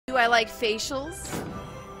Do I like facials?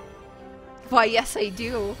 Why, yes I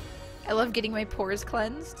do. I love getting my pores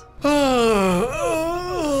cleansed.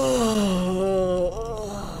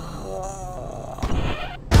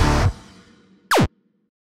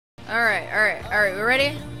 Alright, we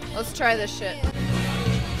ready? Let's try this shit.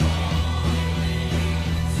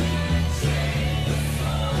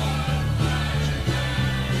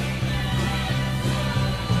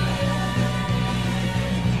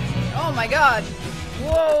 Oh my god! Whoa,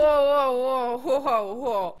 whoa, whoa, whoa, whoa,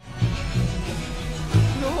 whoa.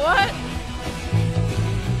 What?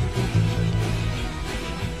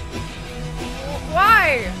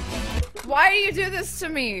 Why? Why do you do this to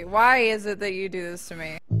me? Why is it that you do this to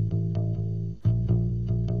me?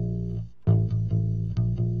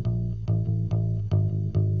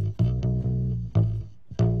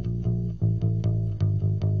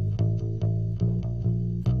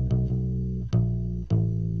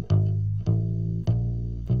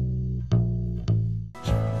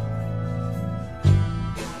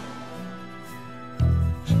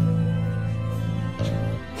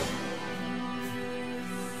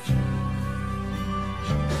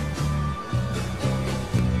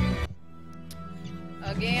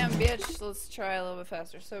 Again, bitch. Let's try a little bit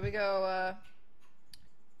faster. So we go,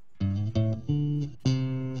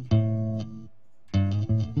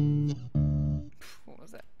 what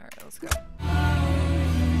was that? Alright, let's go.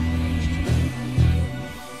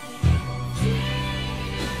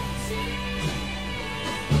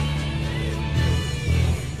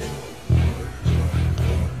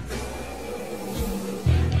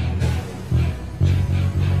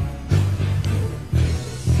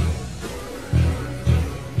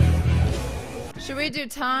 Should we do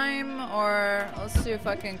time, or let's do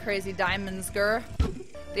fucking crazy diamonds, girl?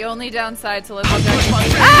 The only downside to living with Fuck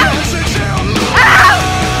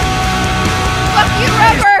you,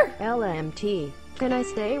 rubber! LMT. Can I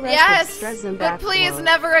stay? Yes, but please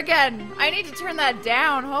never again. I need to turn that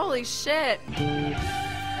down. Holy shit.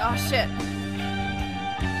 Oh shit.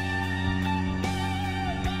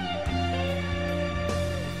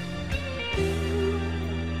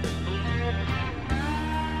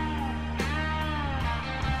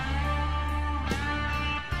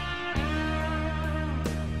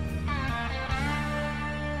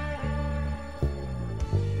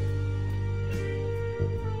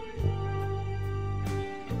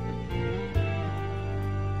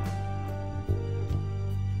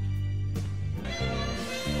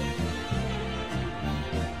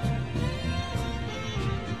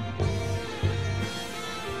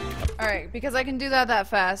 Alright, because I can do that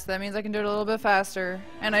fast, that means I can do it a little bit faster.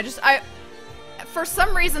 And for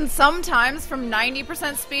some reason, sometimes from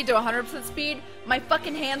 90% speed to 100% speed, my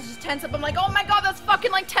fucking hands just tense up. I'm like, oh my god, that's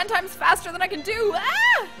fucking like 10 times faster than I can do!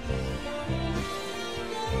 Ah!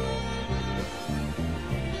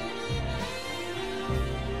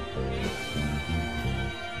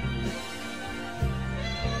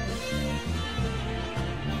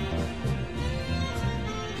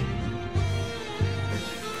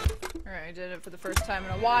 I did it for the first time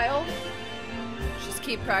in a while. Just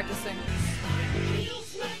keep practicing.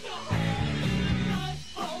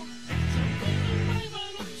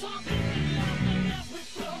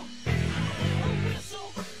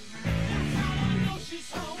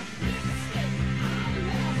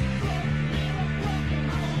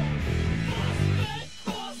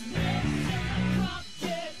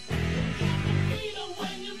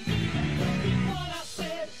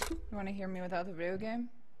 You want to hear me without the video game?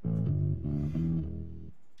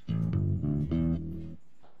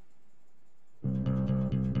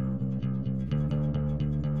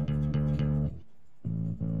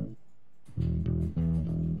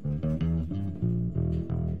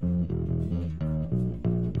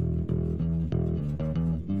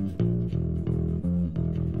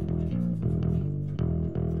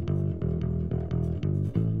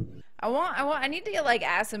 I need to get like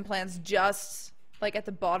ass implants just like at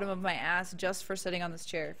the bottom of my ass just for sitting on this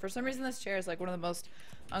chair. For some reason this chair is like one of the most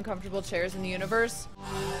uncomfortable chairs in the universe.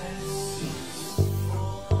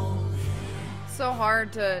 So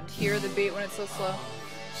hard to hear the beat when it's so slow.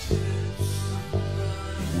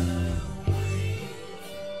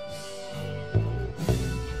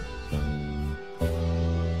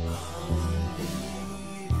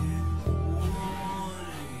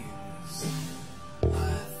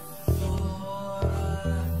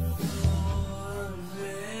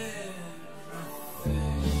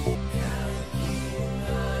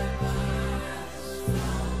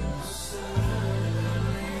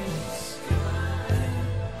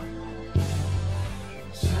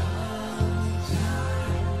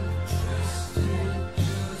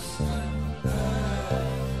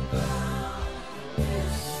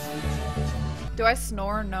 Do I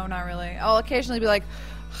snore? No, not really. I'll occasionally be like,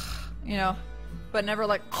 you know, but never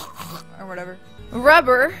like, or whatever.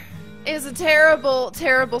 Rubber is a terrible,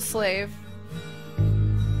 terrible slave.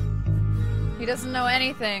 He doesn't know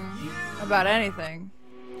anything about anything.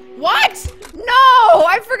 What? No!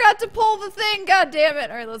 I forgot to pull the thing. God damn it.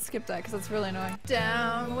 Alright, let's skip that because that's really annoying.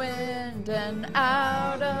 Downwind and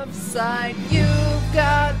out of sight. You've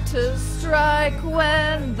got to strike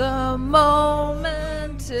when the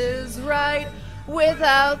moment is right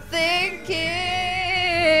without thinking.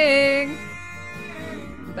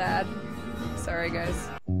 Bad. Sorry, guys.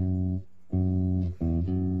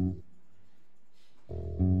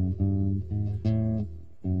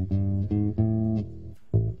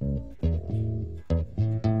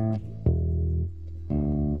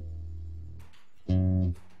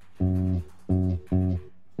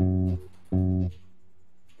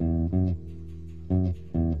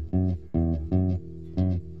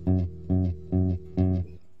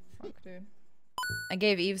 I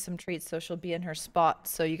gave Eve some treats so she'll be in her spot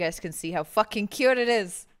so you guys can see how fucking cute it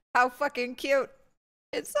is. How fucking cute.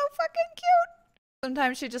 It's so fucking cute.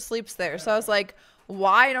 Sometimes she just sleeps there. So I was like,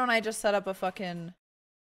 why don't I just set up a fucking...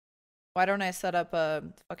 Why don't I set up a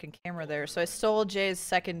fucking camera there? So I stole Jay's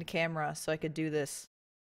second camera so I could do this.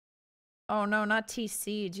 Oh no, not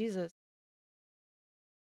TC. Jesus.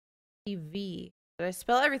 TV. Did I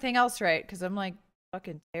spell everything else right? Because I'm like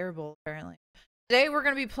fucking terrible apparently. Today we're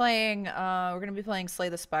gonna be playing Slay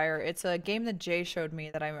the Spire. It's a game that Jay showed me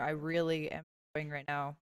that I really am enjoying right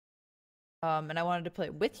now. And I wanted to play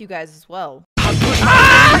it with you guys as well.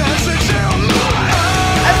 Ah!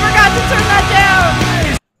 I forgot to turn that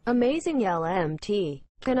down! Amazing LMT.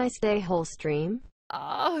 Can I stay whole stream?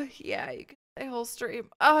 Oh, yeah, you can stay whole stream.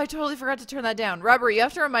 Oh, I totally forgot to turn that down. Rubber, you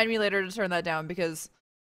have to remind me later to turn that down because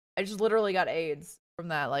I just literally got AIDS from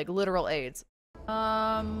that, like literal AIDS.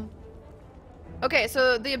 Okay,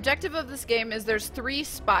 so the objective of this game is there's 3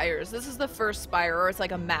 spires. This is the first spire, or it's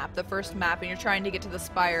like a map, the first map, and you're trying to get to the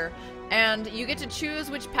spire. And you get to choose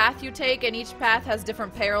which path you take, and each path has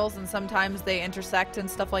different perils, and sometimes they intersect and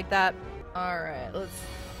stuff like that. Alright, let's...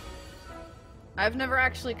 I've never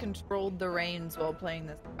actually controlled the reins while playing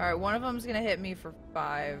this. Alright, one of them's gonna hit me for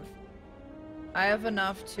 5. I have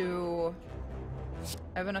enough to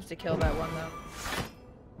kill that one, though.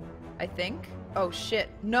 I think. Oh shit.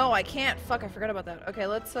 No, I can't. Fuck, I forgot about that. Okay,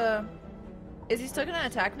 let's is he still gonna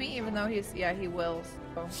attack me even though he's... Yeah, he will.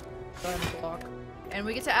 So go ahead and block. And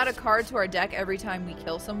we get to add a card to our deck every time we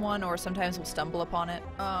kill someone, or sometimes we'll stumble upon it.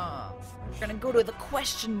 We're gonna go to the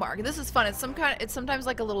question mark. This is fun. It's sometimes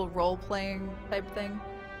like a little role-playing type thing.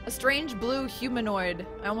 A strange blue humanoid.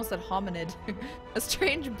 I almost said hominid. A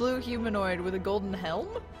strange blue humanoid with a golden helm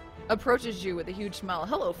approaches you with a huge smile.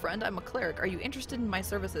 Hello, friend. I'm a cleric. Are you interested in my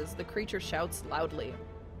services? The creature shouts loudly.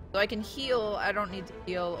 So I can heal. I don't need to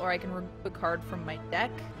heal, or I can remove a card from my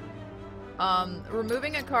deck.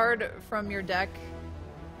 Removing a card from your deck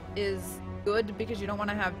is good because you don't want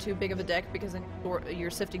to have too big of a deck because then you're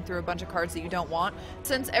sifting through a bunch of cards that you don't want.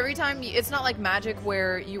 Since every time it's not like Magic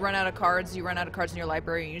where you run out of cards in your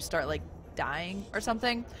library and you start like dying or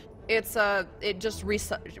something. It's it just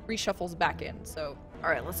reshuffles back in. So all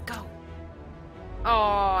right, let's go.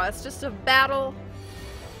 Oh, it's just a battle.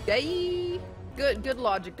 Yay! Good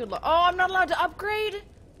logic. Oh, I'm not allowed to upgrade.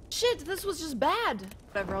 Shit, this was just bad.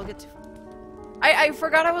 Whatever, I'll get to. I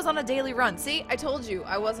forgot I was on a daily run. See, I told you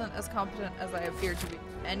I wasn't as competent as I appeared to be.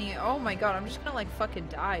 Oh my god, I'm just gonna like fucking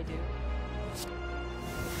die, dude.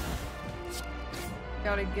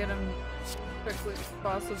 Gotta get him quickly as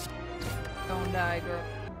possible. Don't die, girl.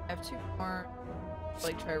 I have 2 more.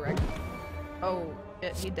 Like try wreck. Oh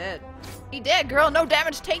shit, he dead. He dead, girl. No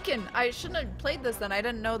damage taken. I shouldn't have played this then. I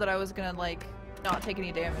didn't know that I was gonna like not take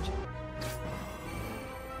any damage.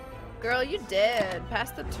 Girl, you dead. Pass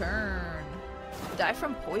the turn. Die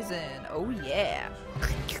from poison. Oh yeah.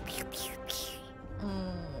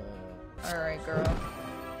 Alright, girl.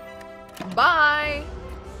 Bye.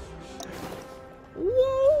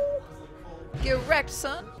 Whoa. Get wrecked,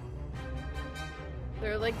 son.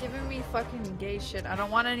 They're like giving me fucking gay shit. I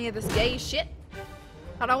don't want any of this gay shit.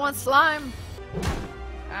 I don't want slime.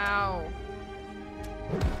 Ow.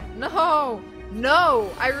 No. No.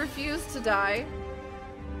 I refuse to die.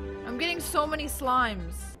 I'm getting so many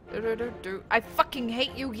slimes. I fucking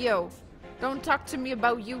hate Yu-Gi-Oh! Don't talk to me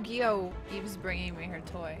about Yu-Gi-Oh! Eve's bringing me her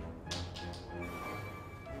toy.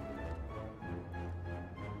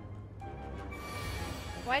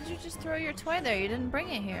 Why'd you just throw your toy there? You didn't bring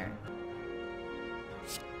it here.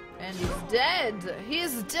 And he's dead!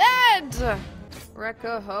 He's dead!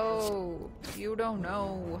 Wreck-a-ho. You don't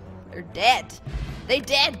know. They're dead. They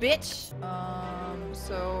dead, bitch!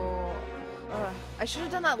 So... I should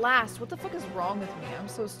have done that last. What the fuck is wrong with me? I'm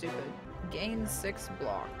so stupid. Gain 6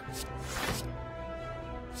 block.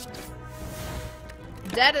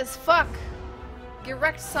 Dead as fuck. Get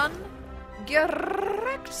wrecked, son. Get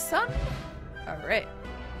wrecked, son. Alright.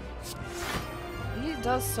 He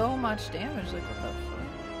does so much damage. Like, what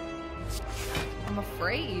the fuck? I'm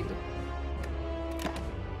afraid.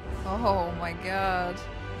 Oh my god.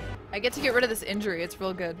 I get to get rid of this injury. It's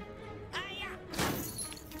real good.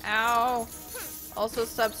 Ow. Also,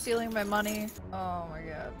 stop stealing my money. Oh my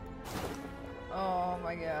god. Oh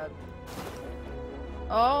my god.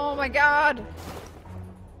 Oh my god!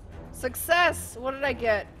 Success! What did I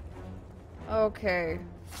get? Okay.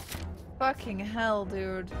 Fucking hell,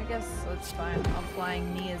 dude. I guess that's fine. I'll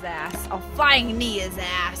flying knee his ass. I'll flying knee his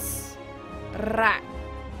ass! Rat.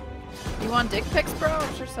 You want dick pics, bro?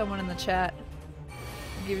 I'm sure someone in the chat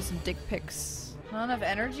will give you some dick pics. Not enough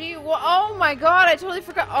energy? Well, oh my god, I totally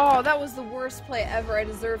forgot. Oh, that was the worst play ever. I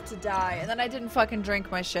deserved to die. And then I didn't fucking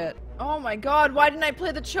drink my shit. Oh my god, why didn't I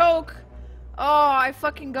play the choke? Oh, I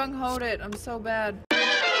fucking gung-hoed it. I'm so bad.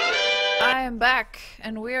 I am back,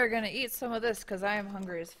 and we are gonna eat some of this because I am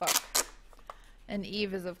hungry as fuck. And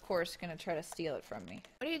Eve is, of course, gonna try to steal it from me.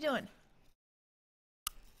 What are you doing?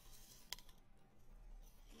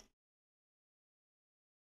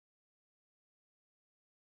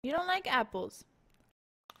 You don't like apples.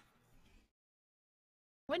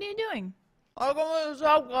 What are you doing? What are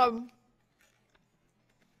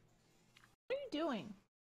you doing?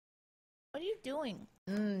 What are you doing?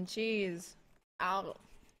 Cheese. Ow.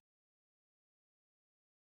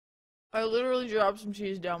 I literally dropped some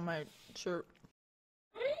cheese down my shirt.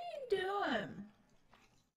 What are you doing?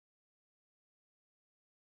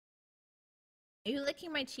 Are you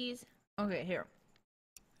licking my cheese? Okay, here.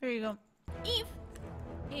 Here you go. Eve!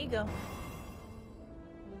 Here you go.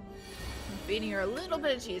 I'm feeding her a little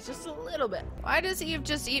bit of cheese, just a little bit. Why does Eve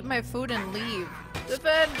just eat my food and leave?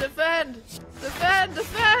 Defend! Defend! Defend!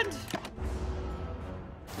 Defend!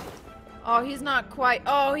 Oh, he's not quite.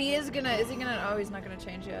 Oh, he is gonna. Is he gonna? Oh, he's not gonna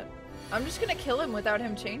change yet. I'm just gonna kill him without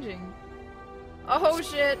him changing. Oh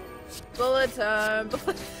shit! Bullet time!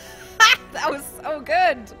 That was so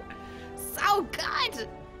good! So good!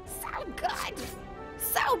 So good!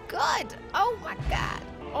 So good! Oh my god!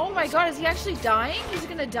 Oh my god, is he actually dying? He's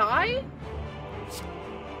gonna die?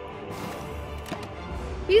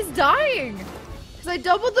 He's dying! Because I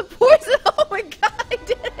doubled the poison! Oh my god, I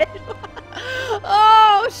did it!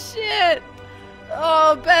 Oh shit!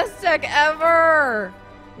 Oh, best deck ever!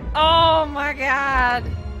 Oh my god!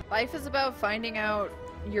 Life is about finding out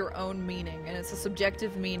your own meaning, and it's a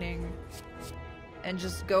subjective meaning. And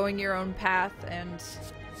just going your own path and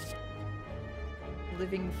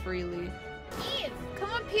living freely. Eve, come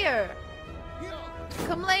up here!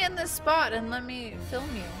 Come lay in this spot and let me film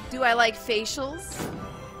you. Do I like facials?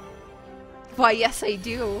 Why, yes I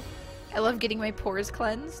do. I love getting my pores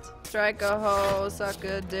cleansed. Strike a hoe, suck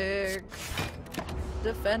a dick.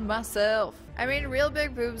 Defend myself. I mean, real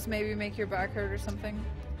big boobs maybe make your back hurt or something.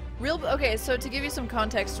 Okay, so to give you some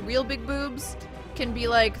context, real big boobs can be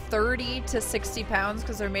like 30 to 60 pounds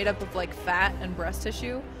because they're made up of like fat and breast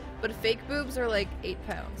tissue. But fake boobs are like 8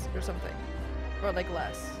 pounds or something. Or like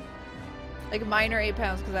less. Like mine are 8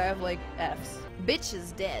 pounds because I have like F's. Bitch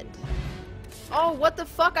is dead. Oh, what the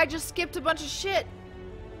fuck? I just skipped a bunch of shit.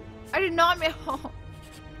 I did not make. Oh.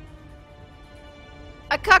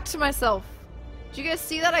 I cucked myself. Did you guys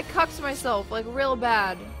see that? I cucked myself like real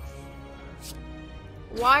bad.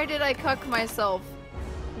 Why did I cuck myself?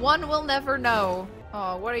 One will never know.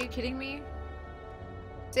 Oh, what, are you kidding me?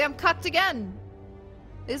 See, I'm cucked again.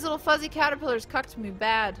 These little fuzzy caterpillars cucked me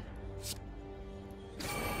bad.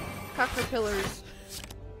 Cuckerpillars.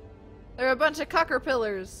 They're a bunch of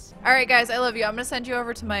cuckerpillars. Alright guys, I love you. I'm gonna send you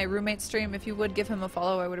over to my roommate's stream. If you would give him a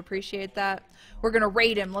follow, I would appreciate that. We're gonna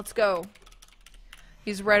raid him. Let's go.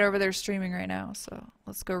 He's right over there streaming right now, so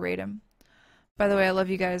let's go raid him. By the way, I love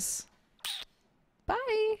you guys.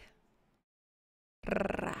 Bye!